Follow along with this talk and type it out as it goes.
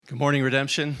Good morning,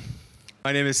 Redemption.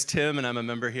 My name is Tim, and I'm a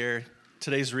member here.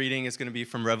 Today's reading is going to be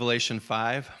from Revelation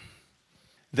 5.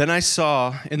 Then I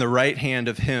saw in the right hand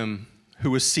of him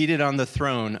who was seated on the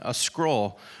throne a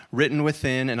scroll written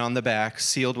within and on the back,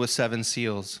 sealed with 7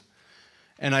 seals.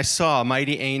 And I saw a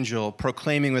mighty angel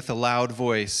proclaiming with a loud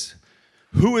voice,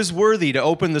 "Who is worthy to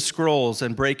open the scrolls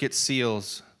and break its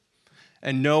seals?"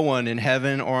 And no one in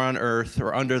heaven or on earth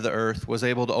or under the earth was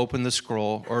able to open the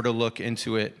scroll or to look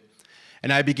into it.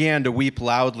 And I began to weep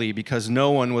loudly because no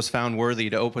one was found worthy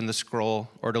to open the scroll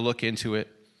or to look into it.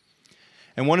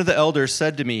 And one of the elders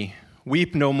said to me,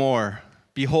 "Weep no more.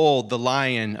 Behold, the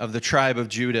Lion of the tribe of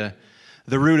Judah,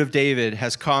 the Root of David,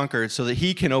 has conquered so that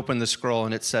he can open the scroll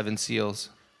and its 7 seals."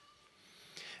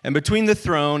 And between the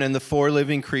throne and the 4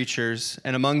 living creatures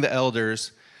and among the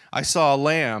elders, I saw a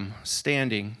lamb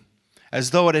standing,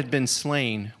 as though it had been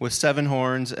slain, with 7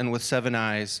 horns and with 7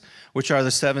 eyes, which are the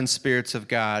 7 spirits of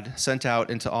God, sent out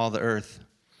into all the earth.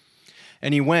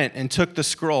 And he went and took the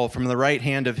scroll from the right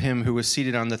hand of him who was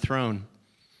seated on the throne.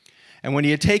 And when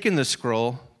he had taken the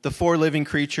scroll, the 4 living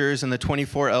creatures and the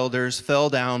 24 elders fell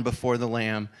down before the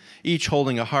Lamb, each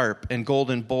holding a harp and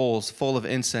golden bowls full of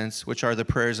incense, which are the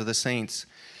prayers of the saints.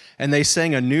 And they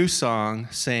sang a new song,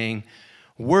 saying,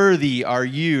 "Worthy are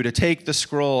you to take the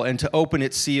scroll and to open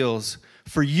its seals,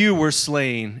 for you were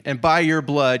slain, and by your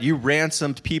blood you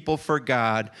ransomed people for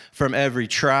God from every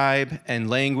tribe and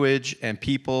language and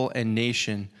people and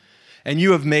nation. And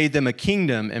you have made them a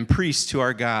kingdom and priests to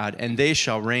our God, and they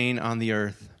shall reign on the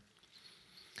earth."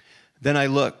 Then I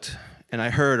looked, and I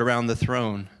heard around the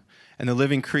throne and the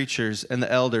living creatures and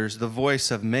the elders the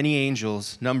voice of many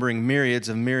angels, numbering myriads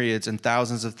of myriads and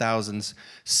thousands of thousands,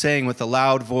 saying with a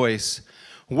loud voice,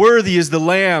 "Worthy is the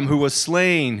Lamb who was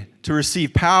slain to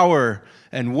receive power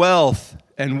and wealth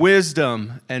and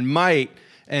wisdom and might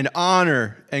and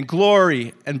honor and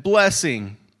glory and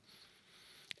blessing."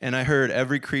 And I heard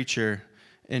every creature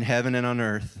in heaven and on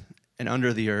earth and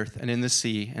under the earth and in the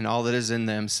sea and all that is in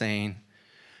them saying,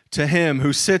 "To him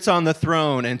who sits on the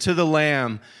throne and to the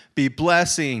Lamb be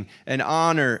blessing and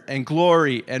honor and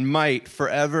glory and might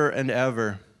forever and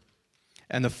ever."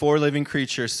 And the 4 living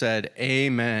creatures said,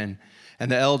 "Amen."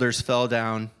 And the elders fell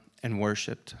down and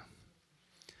worshiped.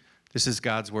 This is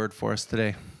God's word for us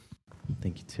today.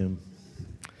 Thank you, Tim.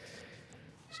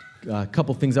 A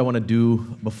couple things I want to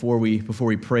do before we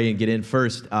pray and get in.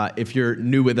 First, if you're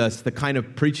new with us, the kind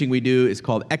of preaching we do is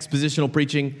called expositional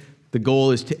preaching. The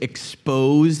goal is to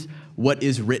expose what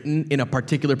is written in a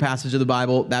particular passage of the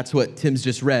Bible. That's what Tim's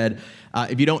just read.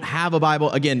 If you don't have a Bible,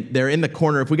 again, they're in the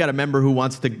corner. If we got a member who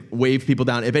wants to wave people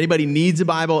down, if anybody needs a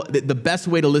Bible, the best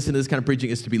way to listen to this kind of preaching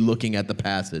is to be looking at the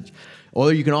passage.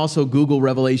 Or you can also Google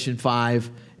Revelation 5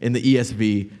 in the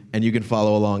ESV, and you can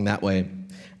follow along that way.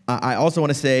 I also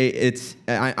want to say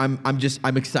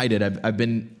I'm excited. I've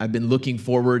been looking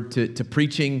forward to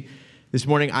preaching. This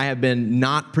morning, I have been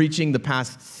not preaching the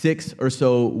past 6 or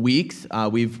so weeks.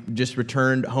 We've just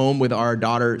returned home with our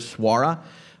daughter, Swara,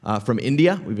 from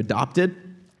India. We've adopted.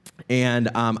 And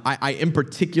I, in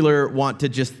particular, want to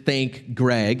just thank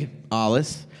Greg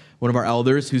Alice, one of our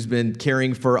elders, who's been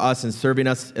caring for us and serving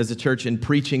us as a church and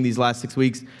preaching these last 6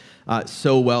 weeks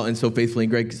so well and so faithfully.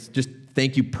 And Greg, just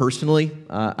thank you personally.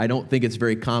 I don't think it's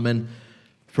very common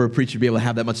for a preacher to be able to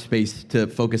have that much space to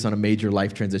focus on a major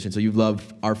life transition. So you've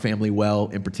loved our family well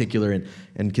in particular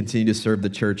and continue to serve the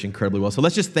church incredibly well. So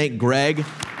let's just thank Greg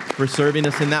for serving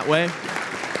us in that way.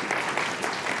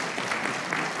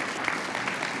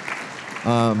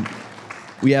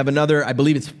 We have another, I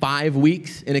believe it's 5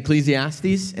 weeks in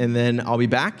Ecclesiastes, and then I'll be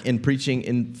back and preaching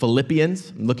in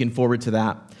Philippians. I'm looking forward to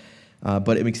that.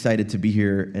 But I'm excited to be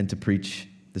here and to preach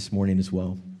this morning as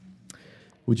well.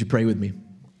 Would you pray with me?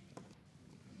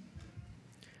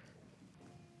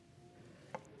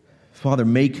 Father,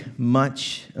 make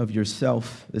much of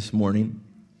yourself this morning.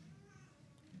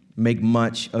 Make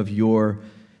much of your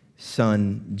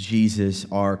Son, Jesus,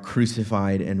 our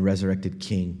crucified and resurrected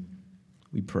King.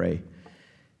 We pray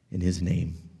in his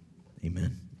name.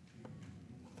 Amen.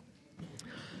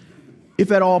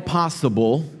 If at all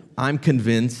possible, I'm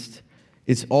convinced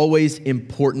it's always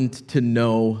important to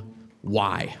know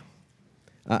why.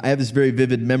 I have this very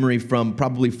vivid memory from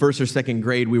probably 1st or 2nd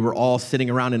grade. We were all sitting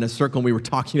around in a circle and we were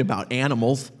talking about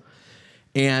animals.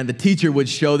 And the teacher would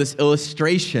show this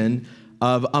illustration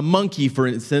of a monkey, for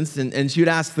instance, and she would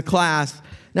ask the class,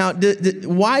 "Now,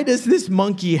 why does this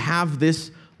monkey have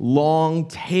this long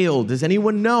tail? Does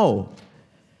anyone know?"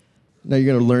 Now you're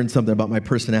going to learn something about my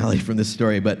personality from this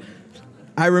story, but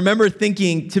I remember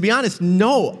thinking, to be honest,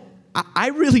 no, I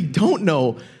really don't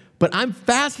know, but I'm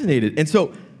fascinated. And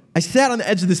so I sat on the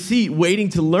edge of the seat waiting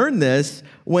to learn this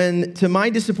when, to my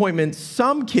disappointment,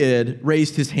 some kid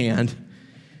raised his hand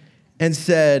and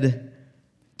said,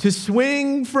 "To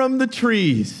swing from the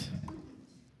trees."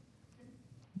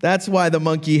 That's why the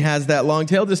monkey has that long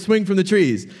tail, to swing from the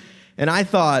trees. And I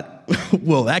thought,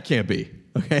 well, that can't be,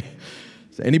 okay?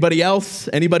 So anybody else?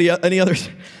 Any other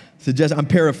suggestions? I'm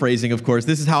paraphrasing, of course.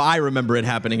 This is how I remember it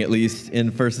happening, at least,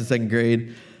 in first and second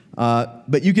grade.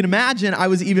 But you can imagine I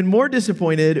was even more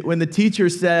disappointed when the teacher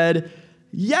said,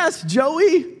 "Yes,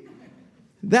 Joey,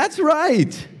 that's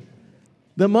right.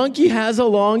 The monkey has a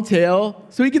long tail,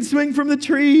 so he can swing from the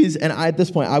trees." And at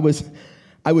this point, I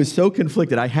was so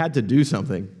conflicted, I had to do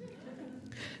something.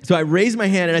 So I raised my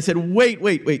hand and I said,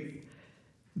 wait.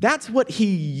 That's what he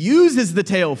uses the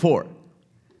tail for.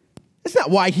 That's not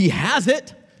why he has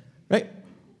it, right?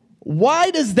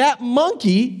 Why does that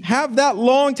monkey have that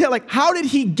long tail? Like, how did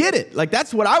he get it? Like,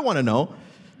 that's what I want to know.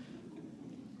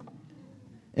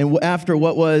 And after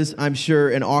what was, I'm sure,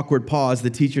 an awkward pause, the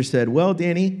teacher said, "Well,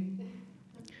 Danny,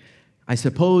 I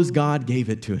suppose God gave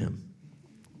it to him."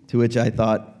 To which I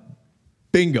thought,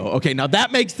 bingo. Okay, now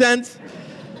that makes sense.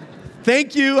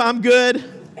 Thank you, I'm good.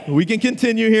 We can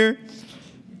continue here.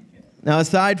 Now,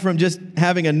 aside from just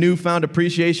having a newfound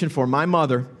appreciation for my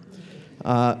mother,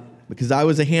 because I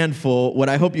was a handful, what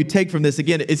I hope you take from this,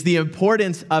 again, is the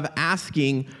importance of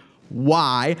asking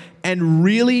why and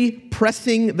really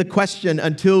pressing the question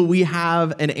until we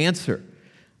have an answer.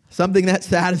 Something that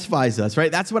satisfies us,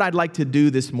 right? That's what I'd like to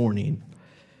do this morning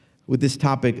with this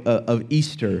topic of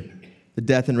Easter, the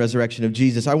death and resurrection of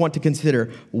Jesus. I want to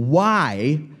consider,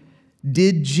 why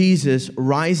did Jesus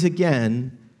rise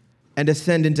again and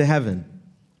ascend into heaven?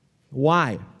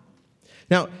 Why?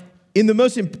 Now, in the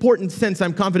most important sense,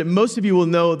 I'm confident most of you will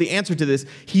know the answer to this.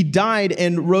 He died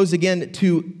and rose again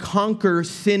to conquer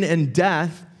sin and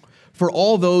death for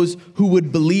all those who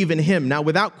would believe in him. Now,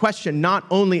 without question, not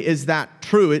only is that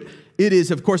true, it is,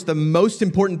 of course, the most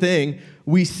important thing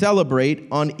we celebrate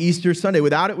on Easter Sunday.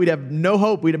 Without it, we'd have no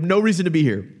hope. We'd have no reason to be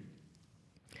here.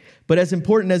 But as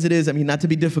important as it is, I mean, not to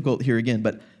be difficult here again,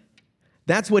 but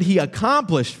that's what he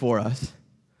accomplished for us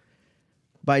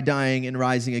by dying and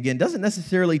rising again, doesn't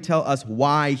necessarily tell us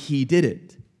why he did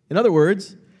it. In other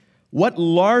words, what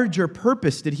larger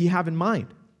purpose did he have in mind?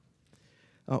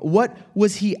 What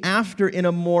was he after in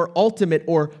a more ultimate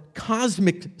or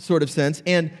cosmic sort of sense?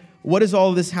 And what does all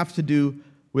of this have to do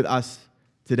with us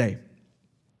today?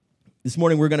 This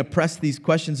morning, we're going to press these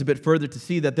questions a bit further to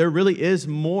see that there really is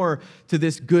more to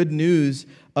this good news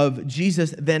of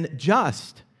Jesus than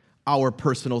just our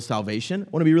personal salvation. I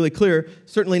want to be really clear,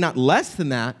 certainly not less than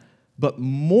that, but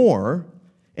more.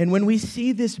 And when we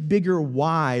see this bigger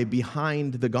why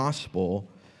behind the gospel,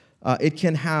 it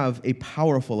can have a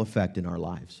powerful effect in our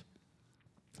lives.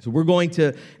 So we're going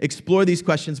to explore these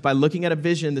questions by looking at a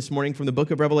vision this morning from the book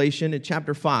of Revelation in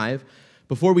chapter 5.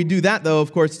 Before we do that, though,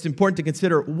 of course, it's important to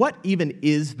consider what even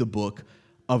is the book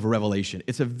of Revelation.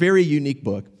 It's a very unique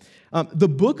book. The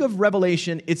book of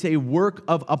Revelation, it's a work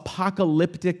of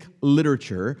apocalyptic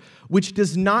literature, which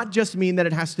does not just mean that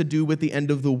it has to do with the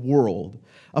end of the world.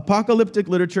 Apocalyptic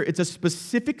literature, it's a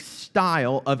specific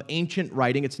style of ancient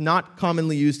writing. It's not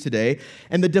commonly used today.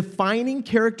 And the defining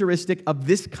characteristic of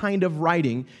this kind of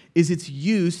writing is its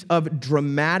use of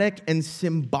dramatic and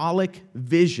symbolic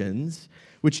visions,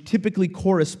 which typically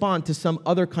correspond to some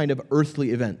other kind of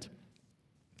earthly event.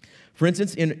 For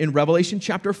instance, in Revelation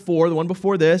chapter 4, the one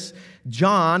before this,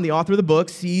 John, the author of the book,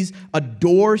 sees a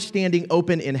door standing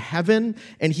open in heaven,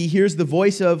 and he hears the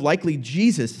voice of, likely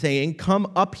Jesus, saying,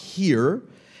 "Come up here,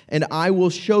 and I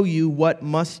will show you what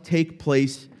must take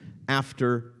place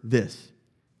after this."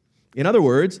 In other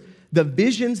words, the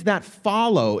visions that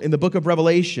follow in the book of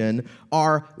Revelation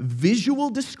are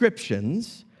visual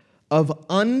descriptions of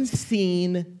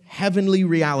unseen heavenly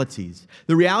realities,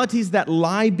 the realities that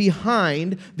lie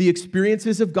behind the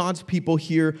experiences of God's people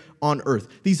here on earth.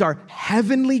 These are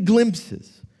heavenly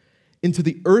glimpses into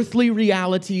the earthly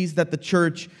realities that the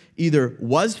church either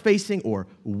was facing or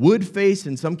would face,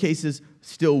 in some cases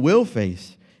still will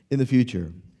face in the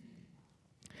future.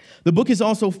 The book is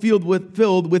also filled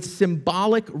with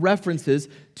symbolic references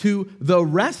to the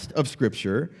rest of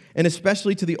Scripture, and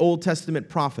especially to the Old Testament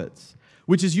prophets,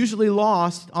 which is usually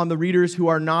lost on the readers who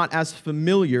are not as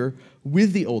familiar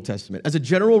with the Old Testament. As a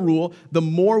general rule, the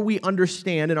more we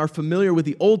understand and are familiar with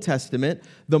the Old Testament,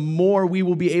 the more we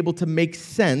will be able to make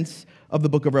sense of the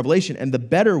book of Revelation, and the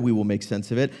better we will make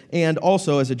sense of it. And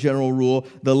also, as a general rule,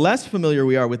 the less familiar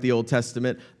we are with the Old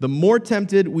Testament, the more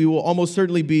tempted we will almost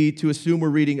certainly be to assume we're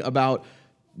reading about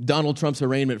Donald Trump's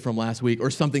arraignment from last week or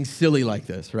something silly like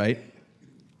this, right?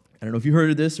 I don't know if you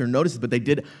heard of this or noticed it, but they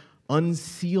did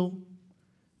unseal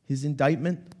his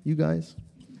indictment, you guys?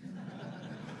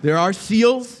 There are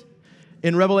seals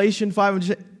in Revelation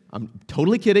 5. I'm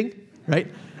totally kidding,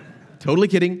 right? Totally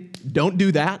kidding. Don't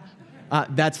do that.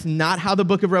 That's not how the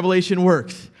book of Revelation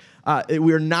works.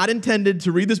 We are not intended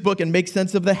to read this book and make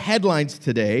sense of the headlines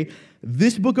today.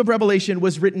 This book of Revelation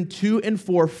was written to and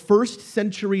for first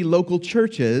century local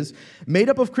churches made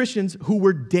up of Christians who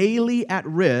were daily at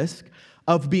risk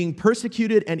of being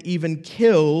persecuted and even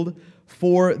killed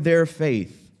for their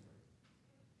faith.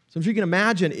 So I'm sure you can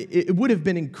imagine it would have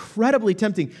been incredibly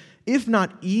tempting, if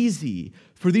not easy,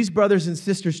 for these brothers and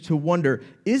sisters to wonder,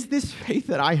 is this faith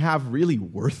that I have really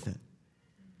worth it?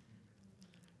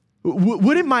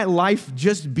 Wouldn't my life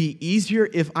just be easier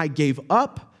if I gave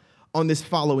up on this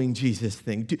following Jesus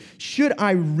thing? Should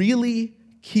I really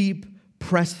keep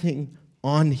pressing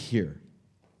on here?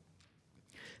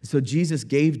 So Jesus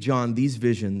gave John these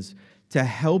visions to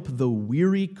help the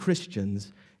weary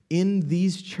Christians in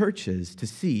these churches to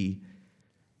see,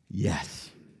 yes,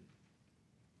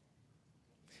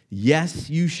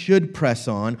 you should press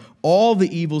on. All the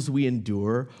evils we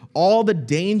endure, all the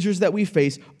dangers that we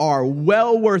face are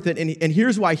well worth it. And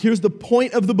here's why. Here's the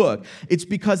point of the book. It's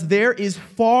because there is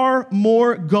far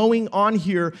more going on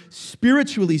here,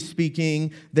 spiritually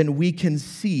speaking, than we can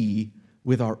see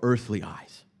with our earthly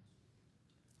eyes.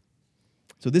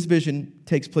 So this vision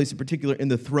takes place in particular in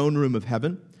the throne room of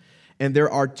heaven. And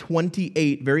there are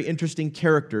 28 very interesting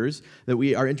characters that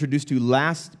we are introduced to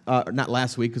not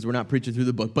last week because we're not preaching through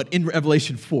the book, but in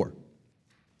Revelation 4.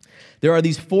 There are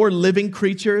these 4 living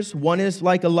creatures. One is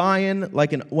like a lion,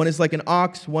 one is like an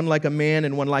ox, one like a man,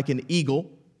 and one like an eagle.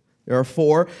 There are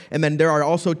 4. And then there are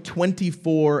also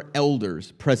 24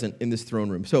 elders present in this throne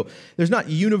room. So there's not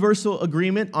universal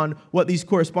agreement on what these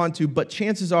correspond to, but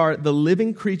chances are the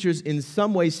living creatures in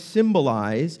some way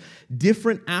symbolize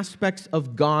different aspects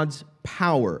of God's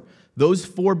power. Those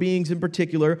 4 beings in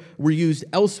particular were used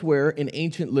elsewhere in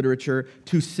ancient literature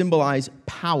to symbolize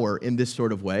power in this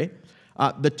sort of way.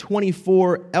 The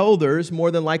 24 elders more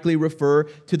than likely refer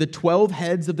to the 12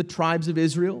 heads of the tribes of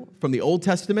Israel from the Old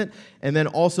Testament, and then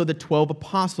also the 12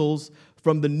 apostles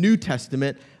from the New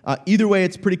Testament. Either way,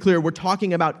 it's pretty clear we're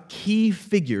talking about key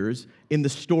figures in the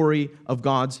story of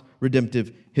God's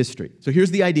redemptive history. So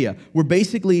here's the idea. We're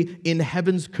basically in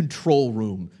heaven's control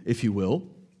room, if you will,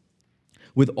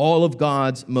 with all of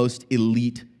God's most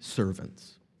elite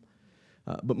servants.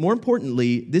 But more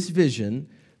importantly, this vision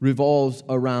revolves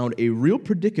around a real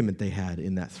predicament they had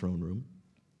in that throne room.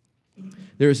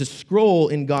 There is a scroll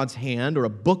in God's hand, or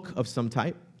a book of some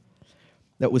type,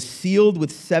 that was sealed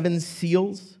with 7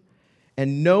 seals,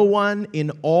 and no one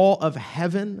in all of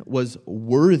heaven was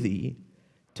worthy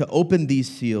to open these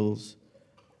seals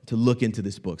to look into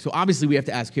this book. So obviously we have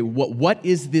to ask, okay, what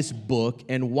is this book,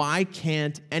 and why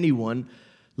can't anyone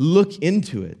look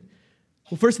into it?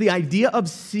 Well, first, the idea of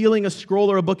sealing a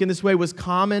scroll or a book in this way was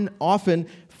common often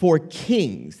for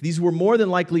kings. These were more than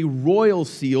likely royal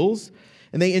seals,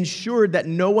 and they ensured that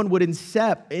no one would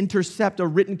intercept a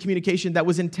written communication that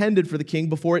was intended for the king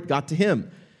before it got to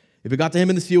him. If it got to him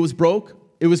and the seal was broke,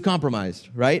 it was compromised,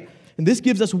 right? And this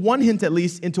gives us one hint, at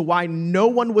least, into why no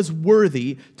one was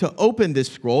worthy to open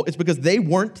this scroll. It's because they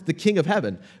weren't the king of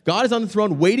heaven. God is on the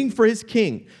throne waiting for his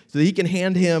king so that he can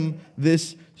hand him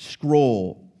this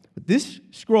scroll. But this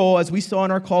scroll, as we saw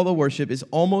in our call to worship, is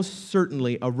almost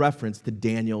certainly a reference to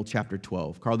Daniel chapter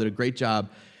 12. Carl did a great job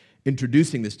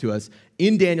introducing this to us.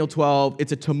 In Daniel 12,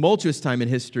 it's a tumultuous time in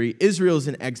history. Israel's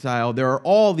in exile. There are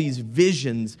all these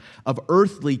visions of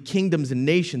earthly kingdoms and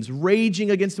nations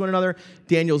raging against one another.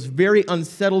 Daniel's very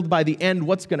unsettled by the end.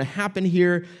 What's going to happen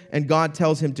here? And God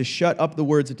tells him to shut up the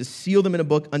words and to seal them in a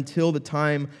book until the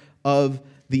time of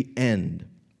the end.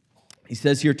 He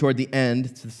says here toward the end,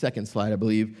 it's the second slide, I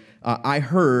believe, I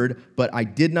heard, but I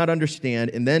did not understand.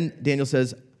 And then Daniel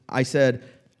says, I said,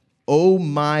 "Oh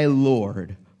my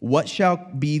Lord, what shall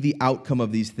be the outcome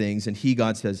of these things?" And he,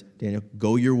 God, says, Daniel,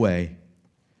 go your way,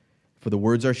 for the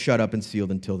words are shut up and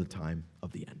sealed until the time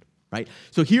of the end. Right?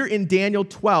 So here in Daniel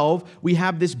 12, we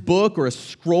have this book or a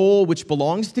scroll which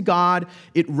belongs to God.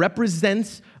 It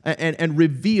represents and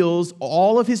reveals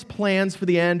all of his plans for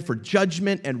the end, for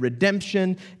judgment and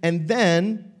redemption. And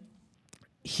then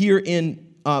here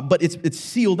but it's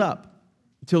sealed up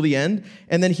till the end.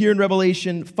 And then here in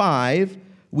Revelation 5,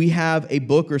 we have a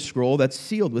book or scroll that's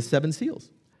sealed with 7 seals.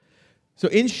 So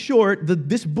in short,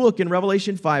 this book in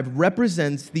Revelation 5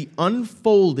 represents the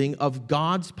unfolding of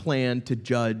God's plan to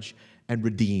judge and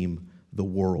redeem the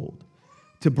world.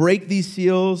 To break these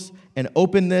seals and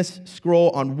open this scroll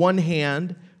on one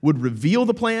hand would reveal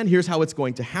the plan. Here's how it's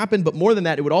going to happen. But more than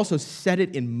that, it would also set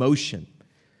it in motion.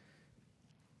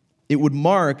 It would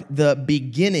mark the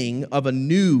beginning of a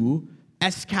new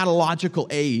eschatological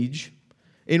age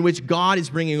in which God is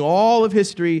bringing all of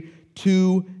history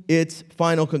to its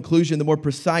final conclusion. The more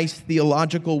precise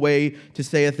theological way to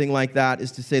say a thing like that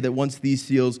is to say that once these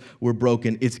seals were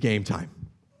broken, it's game time.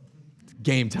 It's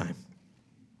game time.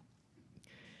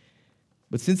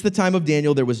 But since the time of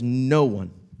Daniel, there was no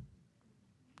one,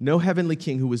 no heavenly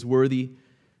king who was worthy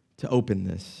to open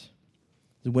this.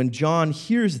 When John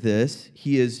hears this,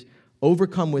 he is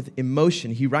overcome with emotion.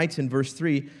 He writes in verse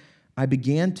 3, I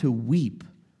began to weep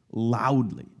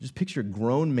loudly. Just picture a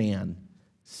grown man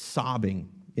sobbing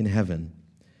in heaven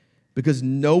because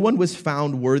no one was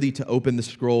found worthy to open the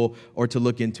scroll or to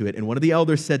look into it. And one of the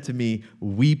elders said to me,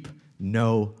 weep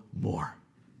no more.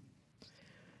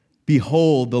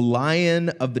 Behold, the Lion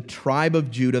of the tribe of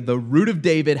Judah, the Root of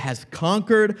David, has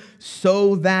conquered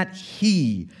so that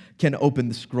he can open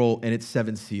the scroll and its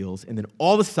 7 seals. And then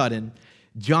all of a sudden,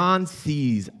 John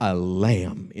sees a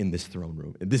lamb in this throne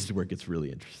room. And this is where it gets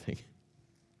really interesting.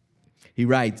 He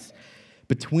writes,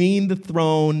 between the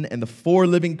throne and the 4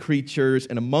 living creatures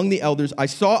and among the elders, I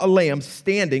saw a lamb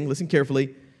standing, listen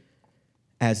carefully,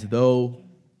 as though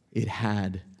it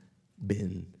had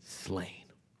been slain.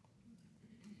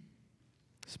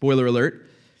 Spoiler alert,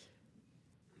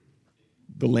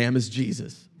 the lamb is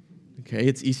Jesus. Okay,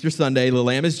 it's Easter Sunday. The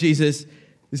lamb is Jesus.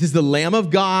 This is the Lamb of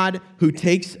God who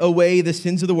takes away the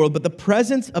sins of the world. But the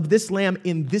presence of this lamb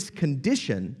in this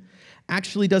condition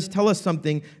actually does tell us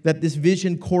something, that this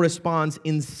vision corresponds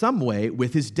in some way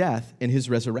with his death and his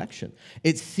resurrection.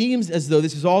 It seems as though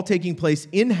this is all taking place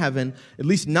in heaven, at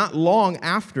least not long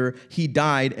after he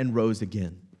died and rose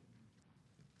again.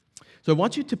 So I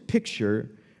want you to picture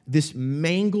this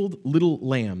mangled little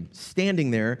lamb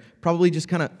standing there, probably just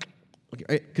kind of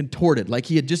contorted, like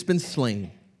he had just been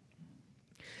slain.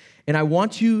 And I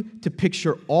want you to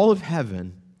picture all of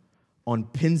heaven on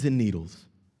pins and needles,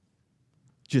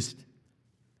 just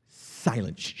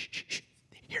silent. Shh, shh, shh.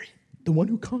 Hear it. The one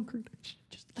who conquered.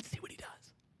 Just let's see what he does.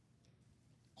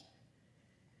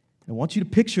 I want you to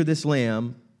picture this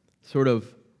lamb sort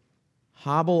of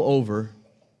hobble over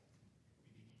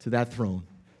to that throne.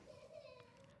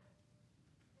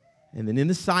 And then in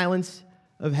the silence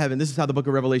of heaven, this is how the book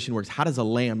of Revelation works. How does a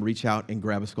lamb reach out and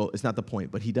grab a scroll? It's not the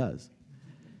point, but he does.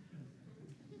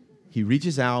 He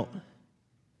reaches out,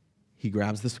 he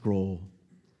grabs the scroll,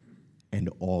 and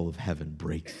all of heaven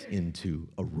breaks into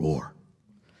a roar.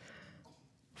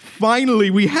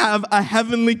 Finally, we have a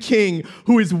heavenly king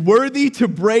who is worthy to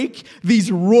break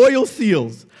these royal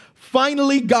seals.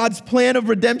 Finally, God's plan of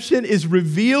redemption is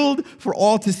revealed for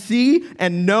all to see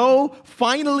and know.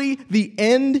 Finally, the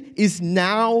end is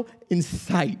now in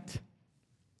sight.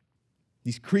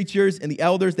 These creatures and the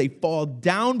elders, they fall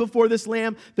down before this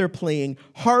lamb. They're playing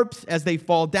harps. As they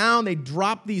fall down, they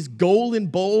drop these golden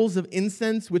bowls of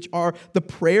incense, which are the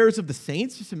prayers of the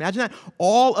saints. Just imagine that.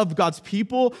 All of God's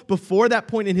people before that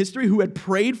point in history who had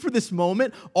prayed for this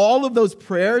moment, all of those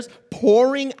prayers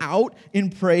pouring out in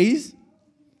praise.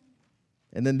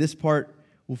 And then this part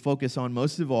we'll focus on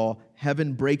most of all.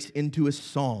 Heaven breaks into a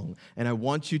song. And I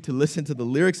want you to listen to the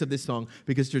lyrics of this song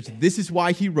because, church, this is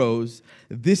why he rose.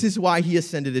 This is why he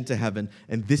ascended into heaven.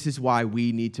 And this is why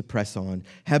we need to press on.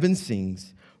 Heaven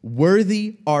sings,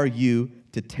 worthy are you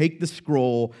to take the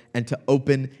scroll and to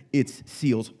open its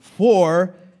seals,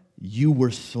 for you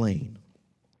were slain.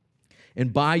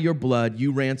 And by your blood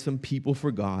you ransomed people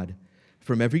for God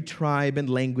from every tribe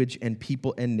and language and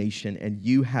people and nation, and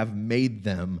you have made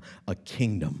them a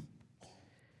kingdom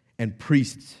and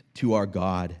priests to our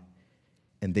God,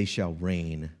 and they shall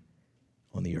reign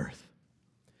on the earth.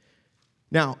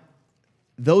 Now,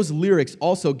 those lyrics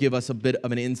also give us a bit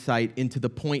of an insight into the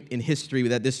point in history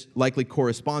that this likely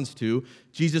corresponds to.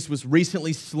 Jesus was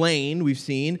recently slain, we've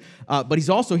seen, but he's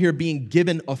also here being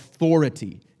given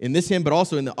authority. In this hymn, but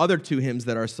also in the other 2 hymns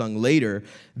that are sung later,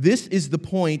 this is the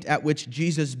point at which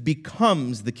Jesus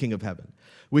becomes the King of Heaven,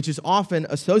 which is often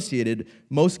associated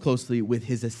most closely with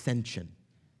his ascension.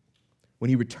 When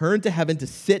he returned to heaven to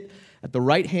sit at the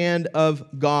right hand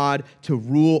of God to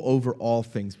rule over all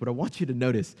things. But I want you to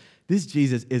notice, this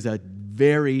Jesus is a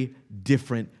very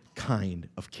different kind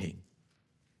of king.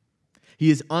 He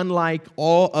is unlike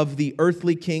all of the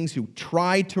earthly kings who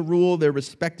tried to rule their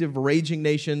respective raging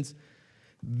nations.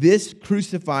 This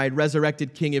crucified,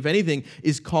 resurrected king, if anything,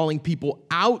 is calling people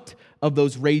out of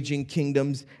those raging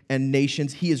kingdoms and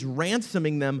nations. He is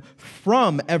ransoming them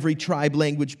from every tribe,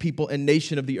 language, people, and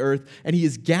nation of the earth, and he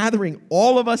is gathering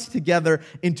all of us together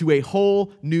into a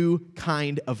whole new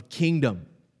kind of kingdom.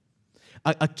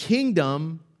 A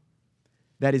kingdom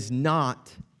that is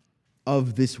not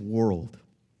of this world.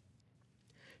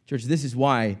 Church, this is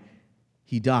why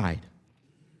he died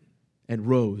and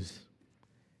rose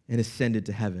and ascended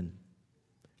to heaven,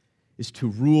 is to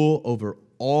rule over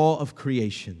all of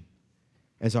creation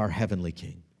as our heavenly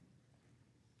King.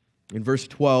 In verse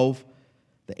 12,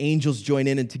 the angels join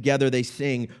in, and together they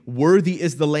sing, "Worthy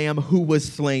is the Lamb who was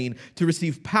slain to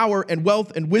receive power and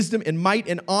wealth and wisdom and might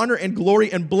and honor and glory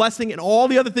and blessing," and all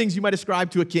the other things you might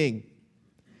ascribe to a king.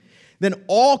 Then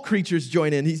all creatures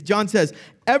join in. John says,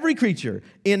 every creature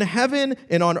in heaven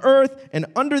and on earth and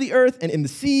under the earth and in the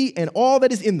sea and all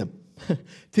that is in them.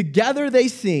 Together they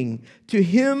sing, "To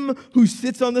him who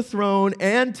sits on the throne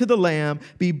and to the Lamb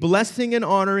be blessing and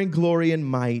honor and glory and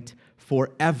might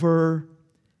forever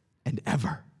and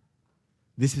ever."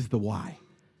 This is the why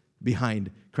behind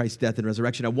Christ's death and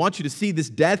resurrection. I want you to see this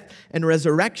death and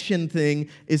resurrection thing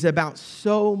is about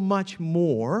so much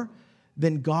more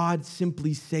than God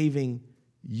simply saving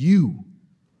you.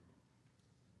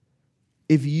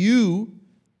 If you,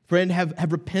 friend,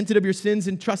 have repented of your sins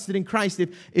and trusted in Christ,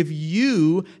 if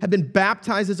you have been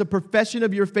baptized as a profession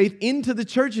of your faith into the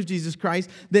church of Jesus Christ,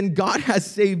 then God has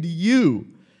saved you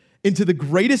into the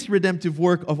greatest redemptive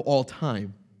work of all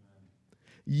time.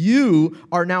 You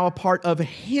are now a part of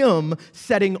Him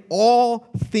setting all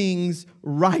things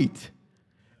right.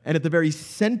 And at the very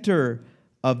center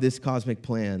of this cosmic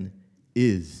plan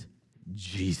is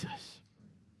Jesus,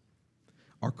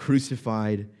 our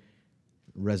crucified,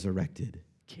 resurrected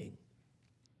King.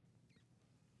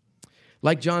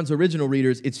 Like John's original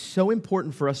readers, it's so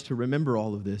important for us to remember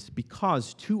all of this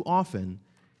because too often,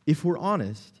 if we're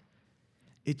honest,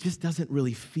 it just doesn't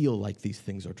really feel like these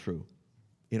things are true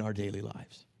in our daily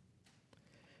lives.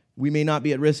 We may not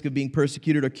be at risk of being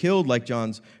persecuted or killed like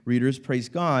John's readers, praise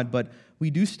God, but we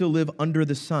do still live under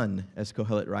the sun, as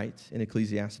Kohelet writes in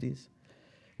Ecclesiastes.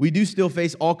 We do still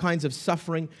face all kinds of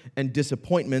suffering and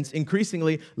disappointments.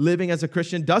 Increasingly, living as a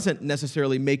Christian doesn't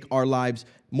necessarily make our lives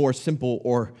more simple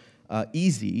or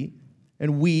easy.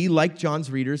 And we, like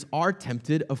John's readers, are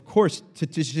tempted, of course, to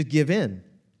just give in.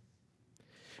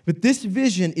 But this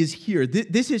vision is here.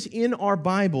 This is in our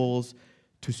Bibles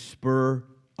to spur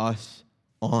us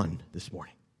on this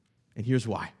morning. And here's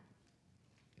why.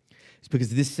 It's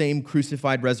because this same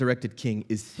crucified, resurrected King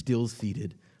is still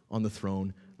seated on the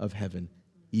throne of heaven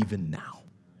even now,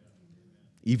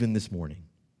 even this morning.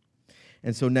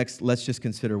 And so next, let's just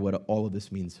consider what all of this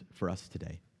means for us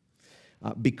today.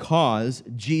 Because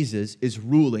Jesus is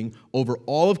ruling over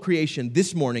all of creation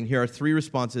this morning, here are three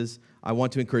responses I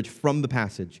want to encourage from the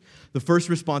passage. The first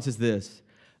response is this: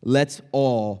 let's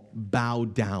all bow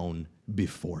down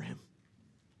before Him.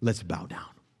 Let's bow down.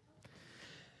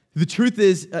 The truth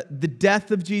is, the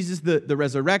death of Jesus, the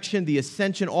resurrection, the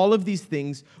ascension, all of these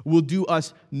things will do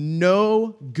us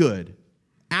no good,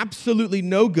 absolutely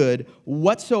no good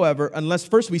whatsoever, unless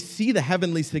first we see the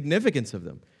heavenly significance of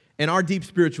them and our deep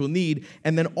spiritual need,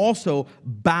 and then also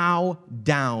bow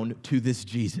down to this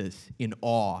Jesus in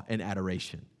awe and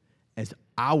adoration as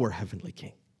our heavenly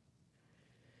King.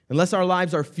 Unless our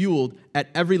lives are fueled at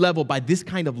every level by this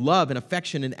kind of love and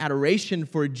affection and adoration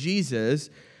for Jesus,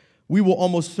 we will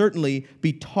almost certainly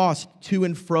be tossed to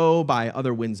and fro by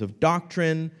other winds of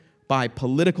doctrine, by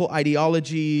political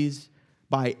ideologies,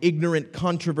 by ignorant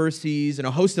controversies, and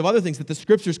a host of other things that the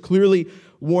Scriptures clearly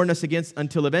warn us against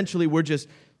until eventually we're just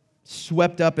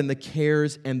swept up in the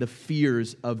cares and the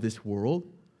fears of this world,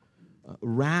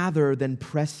 rather than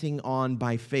pressing on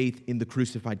by faith in the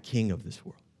crucified King of this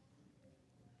world.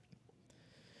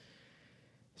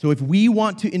 So if we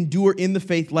want to endure in the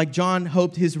faith like John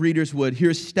hoped his readers would,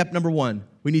 here's step number one.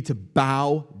 We need to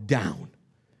bow down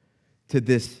to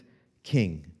this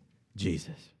King,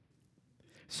 Jesus.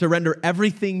 Surrender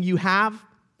everything you have.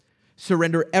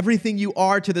 Surrender everything you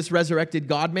are to this resurrected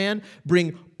God-man.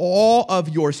 Bring all of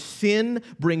your sin,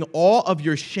 bring all of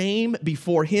your shame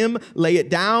before Him. Lay it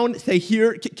down. Say,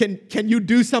 here, can you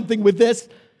do something with this?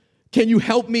 Can you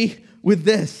help me with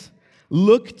this?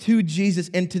 Look to Jesus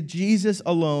and to Jesus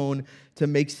alone to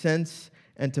make sense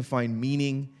and to find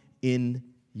meaning in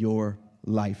your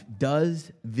life. Does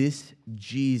this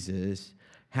Jesus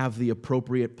have the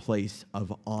appropriate place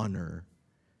of honor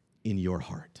in your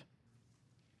heart?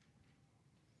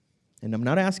 And I'm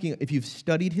not asking if you've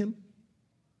studied Him,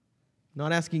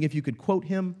 not asking if you could quote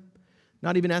Him,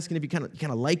 not even asking if you kind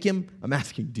of like Him. I'm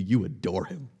asking, do you adore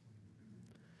Him?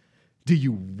 Do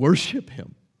you worship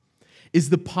Him? Is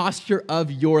the posture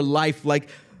of your life like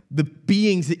the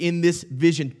beings in this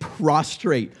vision,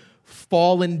 prostrate,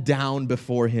 fallen down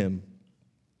before Him?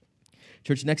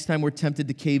 Church, next time we're tempted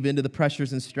to cave into the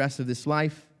pressures and stress of this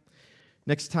life,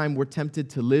 next time we're tempted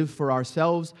to live for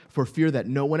ourselves for fear that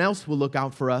no one else will look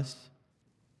out for us,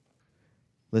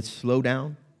 let's slow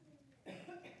down,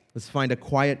 Let's find a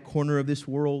quiet corner of this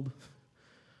world.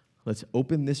 Let's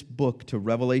open this book to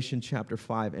Revelation chapter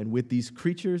 5. And with these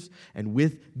creatures and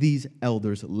with these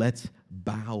elders, let's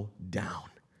bow down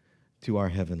to our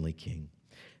heavenly King.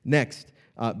 Next,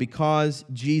 because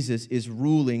Jesus is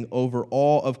ruling over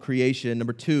all of creation,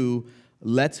 number 2,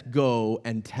 let's go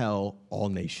and tell all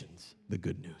nations the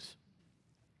good news.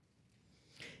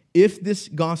 If this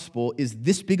gospel is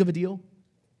this big of a deal,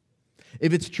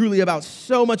 if it's truly about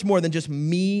so much more than just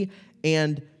me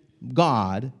and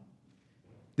God,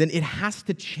 then it has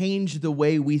to change the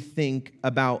way we think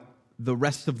about the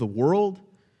rest of the world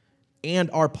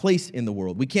and our place in the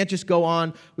world. We can't just go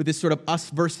on with this sort of us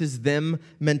versus them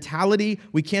mentality.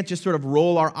 We can't just sort of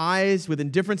roll our eyes with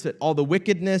indifference at all the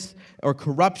wickedness or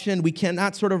corruption. We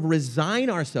cannot sort of resign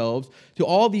ourselves to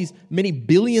all these many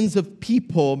billions of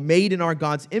people made in our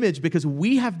God's image, because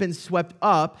we have been swept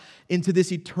up into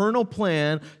this eternal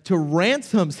plan to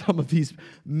ransom some of these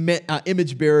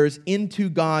image bearers into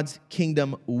God's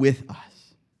kingdom with us.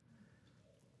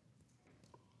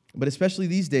 But especially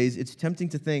these days, it's tempting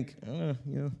to think,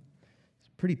 it's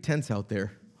pretty tense out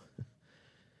there.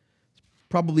 It's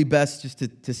probably best just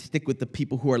to stick with the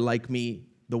people who are like me,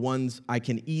 the ones I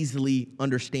can easily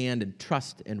understand and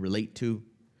trust and relate to.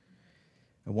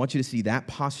 I want you to see that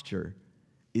posture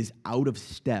is out of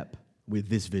step with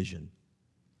this vision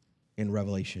in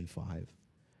Revelation 5.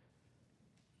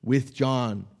 With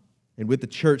John and with the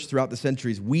church throughout the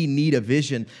centuries, we need a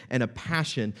vision and a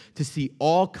passion to see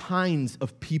all kinds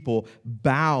of people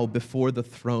bow before the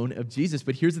throne of Jesus.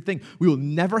 But here's the thing. We will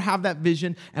never have that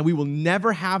vision and we will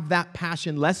never have that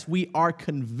passion unless we are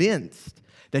convinced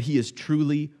that he is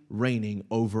truly reigning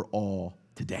over all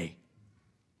today.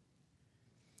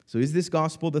 So is this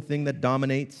gospel the thing that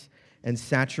dominates and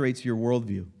saturates your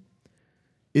worldview?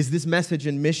 Is this message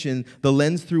and mission the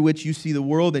lens through which you see the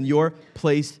world and your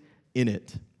place in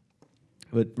it?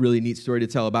 But really neat story to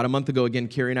tell. About a month ago, again,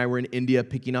 Carrie and I were in India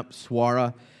picking up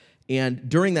Swara. And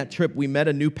during that trip, we met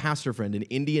a new pastor friend, an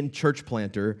Indian church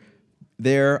planter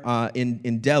there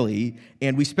in Delhi.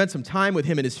 And we spent some time with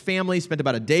him and his family, spent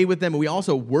about a day with them. And we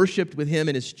also worshiped with him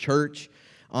in his church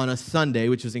on a Sunday,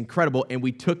 which was incredible. And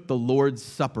we took the Lord's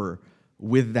Supper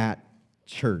with that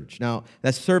church. Now,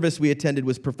 that service we attended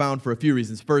was profound for a few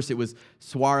reasons. First, it was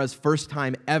Swara's first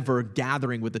time ever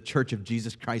gathering with the Church of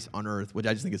Jesus Christ on earth, which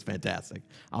I just think is fantastic.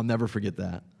 I'll never forget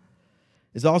that.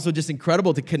 It's also just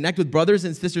incredible to connect with brothers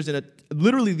and sisters in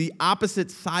literally the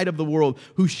opposite side of the world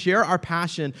who share our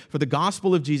passion for the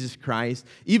gospel of Jesus Christ,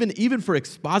 even for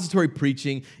expository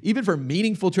preaching, even for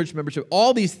meaningful church membership,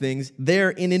 all these things there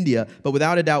in India. But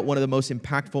without a doubt, one of the most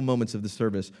impactful moments of the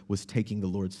service was taking the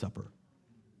Lord's Supper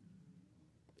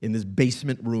in this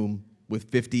basement room with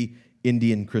 50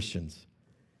 Indian Christians.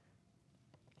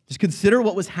 Just consider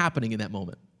what was happening in that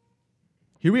moment.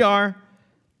 Here we are,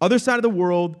 other side of the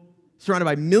world, surrounded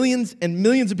by millions and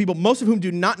millions of people, most of whom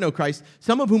do not know Christ,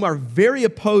 some of whom are very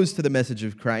opposed to the message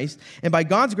of Christ. And by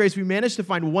God's grace, we managed to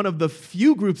find one of the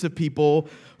few groups of people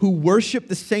who worship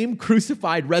the same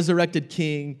crucified, resurrected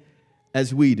King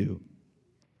as we do.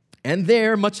 And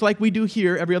there, much like we do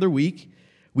here every other week,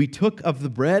 we took of the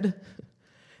bread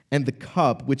and the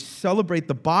cup, which celebrate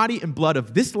the body and blood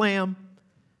of this Lamb,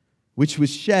 which was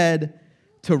shed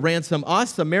to ransom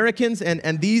us, Americans,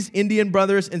 and these Indian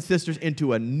brothers and sisters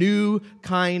into a new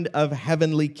kind of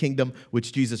heavenly kingdom,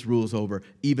 which Jesus rules over,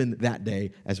 even that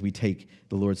day as we take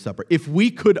the Lord's Supper. If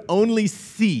we could only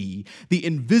see the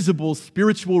invisible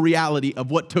spiritual reality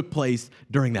of what took place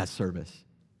during that service.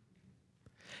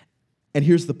 And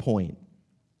here's the point.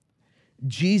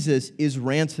 Jesus is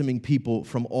ransoming people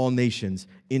from all nations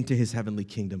into his heavenly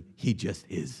kingdom. He just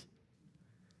is.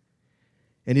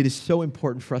 And it is so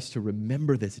important for us to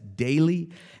remember this daily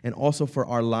and also for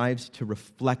our lives to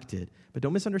reflect it. But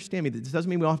don't misunderstand me. This doesn't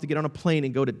mean we all have to get on a plane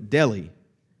and go to Delhi.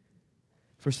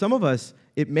 For some of us,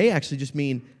 it may actually just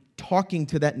mean talking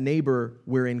to that neighbor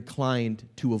we're inclined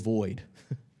to avoid.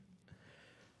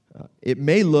 It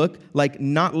may look like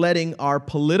not letting our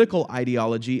political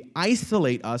ideology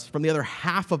isolate us from the other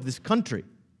half of this country.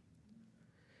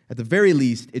 At the very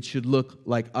least, it should look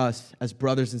like us as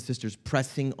brothers and sisters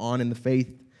pressing on in the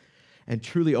faith and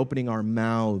truly opening our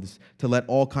mouths to let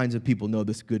all kinds of people know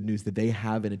this good news that they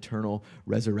have an eternal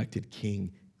resurrected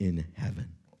King in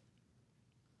heaven.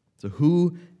 So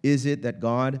who is it that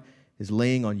God is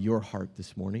laying on your heart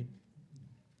this morning?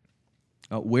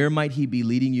 Where might he be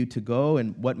leading you to go,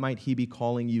 and what might he be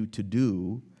calling you to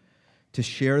do to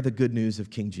share the good news of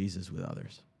King Jesus with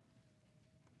others?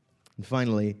 And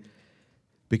finally,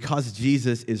 because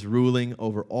Jesus is ruling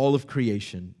over all of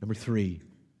creation, number 3,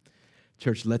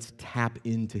 church, let's tap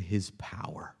into his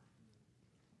power.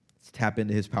 Let's tap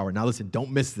into his power. Now listen,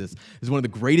 don't miss this. This is one of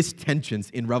the greatest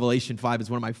tensions in Revelation 5. It's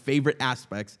one of my favorite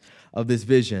aspects of this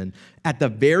vision. At the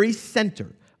very center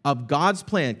of God's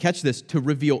plan, catch this, to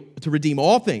redeem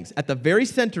all things, at the very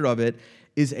center of it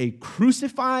is a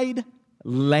crucified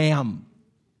lamb.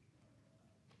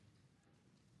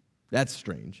 That's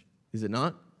strange, is it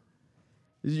not?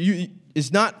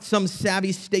 It's not some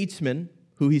savvy statesman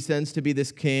who he sends to be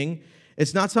this king.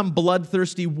 It's not some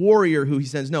bloodthirsty warrior who he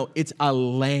sends. No, it's a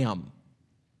lamb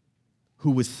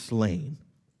who was slain.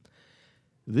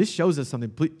 This shows us something.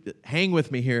 Please, hang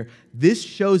with me here. This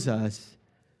shows us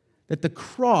that the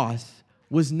cross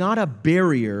was not a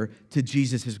barrier to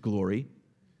Jesus' glory.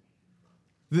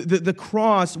 The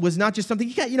cross was not just something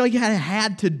you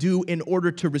had to do in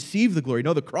order to receive the glory.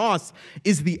 No, the cross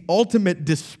is the ultimate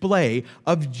display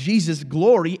of Jesus'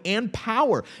 glory and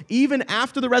power. Even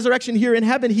after the resurrection here in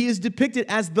heaven, he is depicted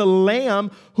as the lamb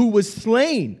who was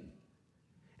slain.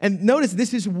 And notice,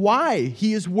 this is why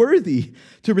he is worthy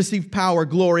to receive power,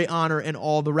 glory, honor, and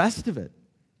all the rest of it.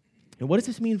 And what does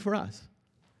this mean for us?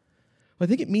 Well, I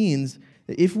think it means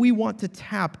that if we want to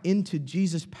tap into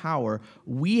Jesus' power,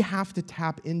 we have to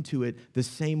tap into it the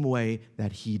same way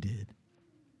that he did,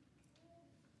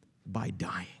 by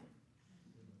dying.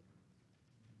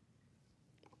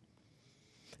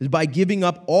 It's by giving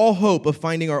up all hope of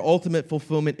finding our ultimate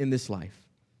fulfillment in this life.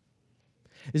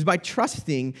 Is by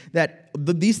trusting that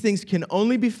these things can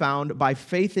only be found by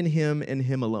faith in him and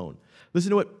him alone.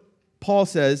 Listen to what Paul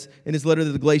says in his letter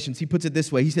to the Galatians. He puts it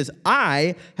this way. He says,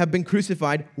 I have been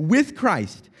crucified with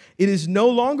Christ. It is no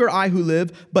longer I who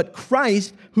live, but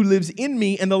Christ who lives in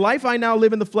me. And the life I now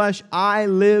live in the flesh, I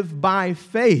live by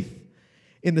faith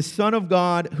in the Son of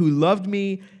God who loved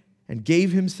me and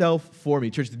gave himself for me.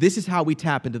 Church, this is how we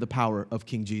tap into the power of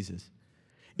King Jesus.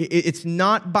 It's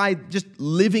not by just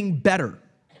living better.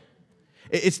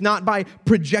 It's not by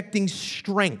projecting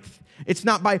strength. It's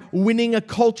not by winning a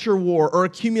culture war or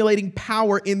accumulating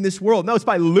power in this world. No, it's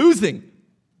by losing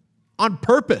on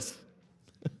purpose.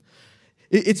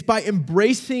 It's by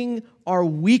embracing our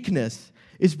weakness.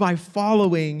 It's by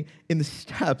following in the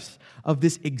steps of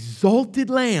this exalted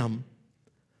Lamb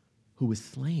who was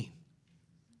slain.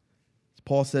 As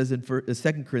Paul says in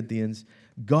 2 Corinthians,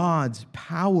 God's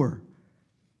power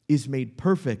is made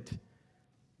perfect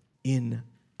in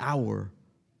our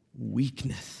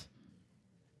weakness.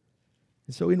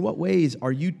 And so in what ways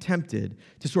are you tempted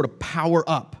to sort of power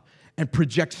up and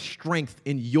project strength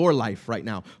in your life right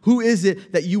now? Who is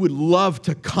it that you would love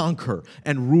to conquer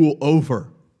and rule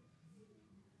over?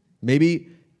 Maybe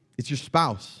it's your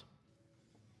spouse.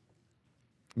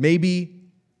 Maybe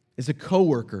it's a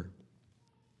coworker.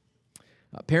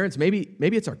 Parents, maybe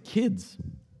it's our kids.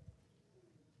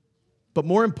 But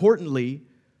more importantly,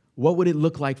 what would it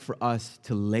look like for us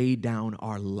to lay down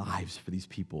our lives for these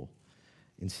people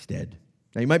instead?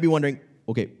 Now, you might be wondering,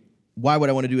 okay, why would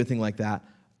I want to do a thing like that?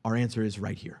 Our answer is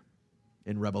right here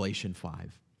in Revelation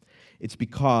 5. It's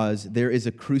because there is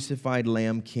a crucified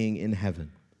Lamb King in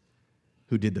heaven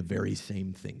who did the very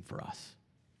same thing for us.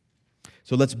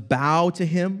 So let's bow to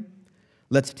him.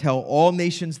 Let's tell all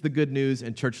nations the good news.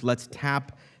 And church, let's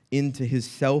tap into his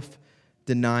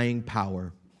self-denying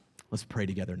power. Let's pray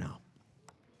together now.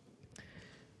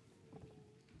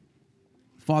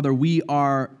 Father, we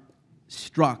are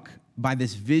struck by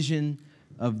this vision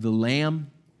of the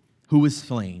Lamb who was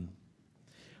slain.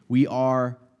 We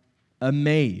are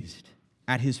amazed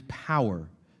at his power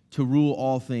to rule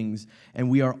all things, and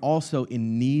we are also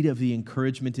in need of the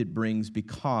encouragement it brings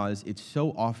because it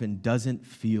so often doesn't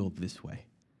feel this way.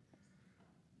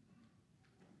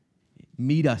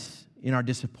 Meet us in our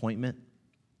disappointment.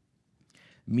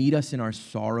 Meet us in our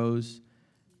sorrows.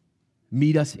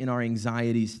 Meet us in our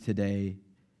anxieties today.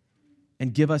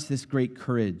 And give us this great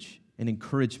courage and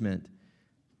encouragement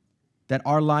that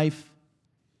our life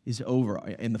is over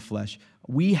in the flesh.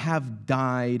 We have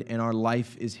died and our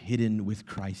life is hidden with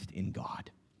Christ in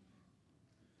God.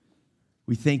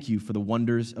 We thank you for the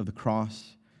wonders of the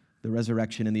cross, the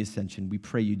resurrection, and the ascension. We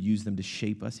pray you'd use them to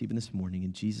shape us even this morning.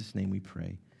 In Jesus' name we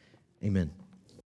pray. Amen.